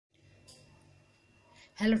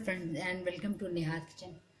Hello friends and welcome to Nehar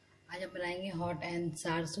kitchen. आज हम बनाएंगे हॉट एंड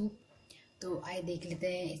सार सूप। तो आइए देख लेते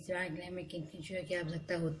हैं इस बनाने के लिए हमें किन किन चीज़ों की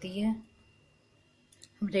आवश्यकता होती है।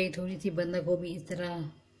 हम चाहिए थोड़ी सी बंदा गोभी इस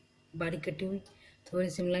तरह बारीक कटी हुई, थोड़ी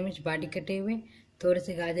शिमला मिर्च बारीक कटे हुए, थोड़े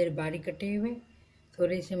से गाजर बारीक कटे हुए,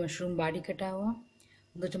 थोड़े से मशरूम बारीक कटा हुआ,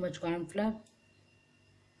 2 चम्मच कॉर्नफ्लावर,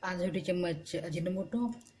 आधा छोटी चम्मच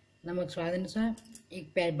अजीनोमोटो, नमक स्वाद अनुसार,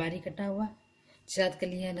 एक प्याज बारीक कटा हुआ, 7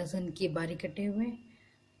 कलियां लहसुन की बारीक कटे हुए,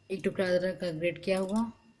 एक टुकड़ा अदरक का ग्रेट किया हुआ,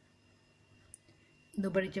 2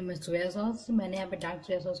 बड़ी चम्मच सोया सॉस, मैंने यहाँ पे डार्क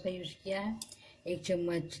सोया सॉस का यूज़ किया है, 1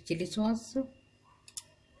 चम्मच चिली सॉस,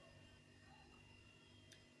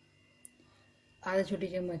 आधा छोटी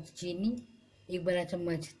चम्मच चीनी, 1 बड़ा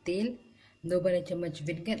चम्मच तेल, 2 बड़े चम्मच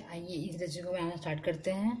विनेगर। आइए इस रेसिपी को बनाना स्टार्ट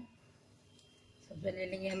करते हैं। सबसे ले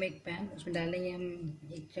लेंगे हम एक पैन, उसमें डालेंगे हम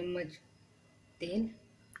 1 चम्मच तेल।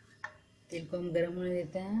 तेल को हम गर्म होने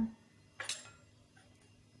देते हैं।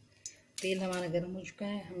 तेल हमारा गर्म हो चुका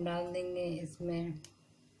है, हम डाल देंगे इसमें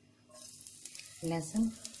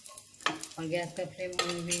लहसुन और गैस का फ्लेम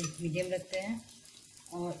हम भी मीडियम रखते हैं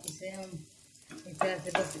और इसे हम इस तरह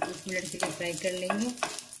से बस 1 मिनट के लिए फ्राई कर लेंगे।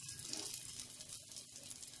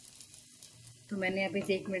 तो मैंने यहाँ पे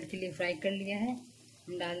इसे 1 मिनट के लिए फ्राई कर लिया है।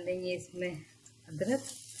 हम डाल देंगे इसमें अदरक,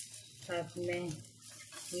 साथ में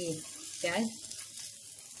ये प्याज,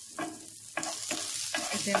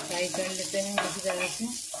 इसे हम फ्राई कर लेते हैं इसी तरह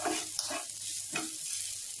से।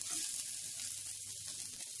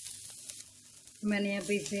 मैंने यहाँ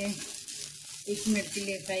पे इसे 1 मिनट के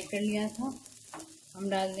लिए फ्राई कर लिया था। हम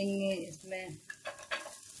डाल देंगे इसमें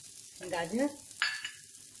गाजर,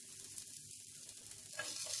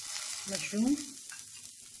 मशरूम,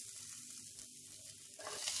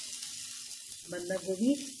 बंदा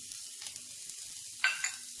गोभी,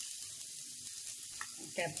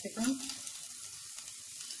 कैप्सिकम,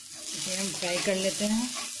 इसे हम फ्राई कर लेते हैं।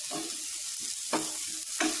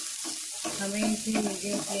 हमें इसे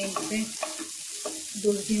मीडियम फ्लेम पे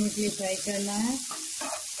 2 से 3 मिनट के लिए फ्राई करना है।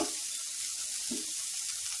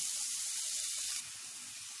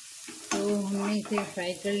 तो हमने इसे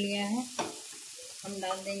फ्राई कर लिया है। हम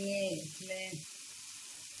डाल देंगे इसमें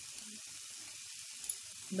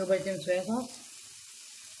 2 बड़े चम्मच सोया सॉस,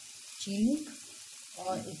 चीनी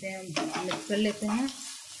और इसे हम मिक्स कर लेते हैं।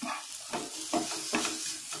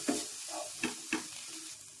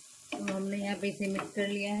 तो हमने यहाँ पे इसे मिक्स कर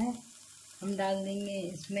लिया है। हम डाल देंगे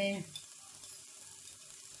इसमें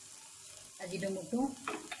अजीनोमोटो,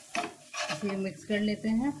 इसे मिक्स कर लेते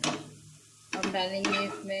हैं। हम डालेंगे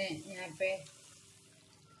इसमें यहाँ पे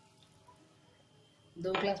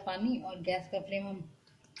 2 गिलास पानी और गैस का फ्लेम हम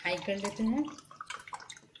हाई कर देते हैं।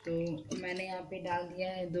 तो मैंने यहाँ पे डाल दिया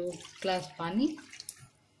है 2 गिलास पानी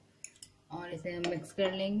और इसे हम मिक्स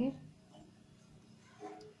कर लेंगे।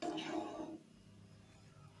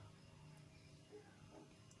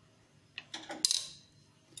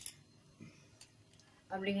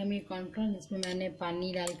 अब लेंगे हम ये कॉर्नफ्लोर, जिसमें मैंने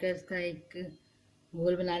पानी डालकर इसका एक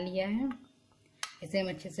घोल बना लिया है। इसे हम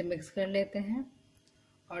अच्छे से मिक्स कर लेते हैं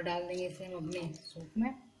और डाल देंगे इसे हम अपने सूप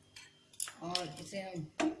में और इसे हम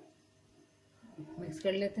मिक्स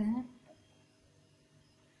कर लेते हैं।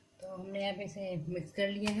 तो हमने यहाँ पे इसे मिक्स कर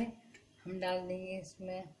लिया है। हम डाल देंगे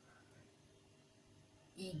इसमें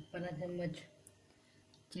 1 बड़ा चम्मच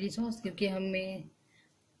चिली सॉस, क्योंकि हमें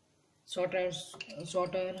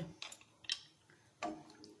सॉटर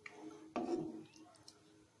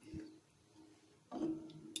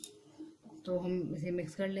तो हम इसे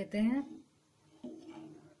मिक्स कर लेते हैं।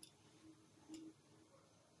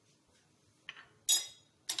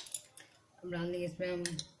 अब डाल देंगे इसमें हम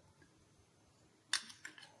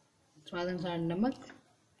स्वाद अनुसार नमक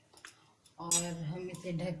और हम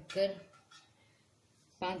इसे ढककर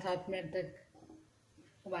 5-7 मिनट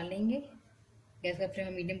तक उबालेंगे। गैस का फ्लेम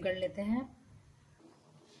हम मीडियम कर लेते हैं।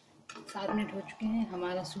 7 मिनट हो चुके हैं,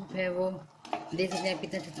 हमारा सूप है वो देख सकते हैं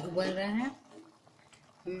कितना अच्छे से उबल रहा है।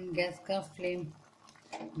 हम गैस का फ्लेम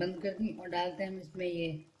बंद कर दें और डालते हैं हम इसमें ये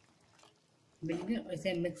विनेगर और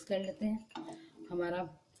इसे मिक्स कर लेते हैं। हमारा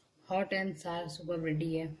हॉट एंड सार सूप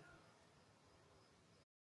रेडी है।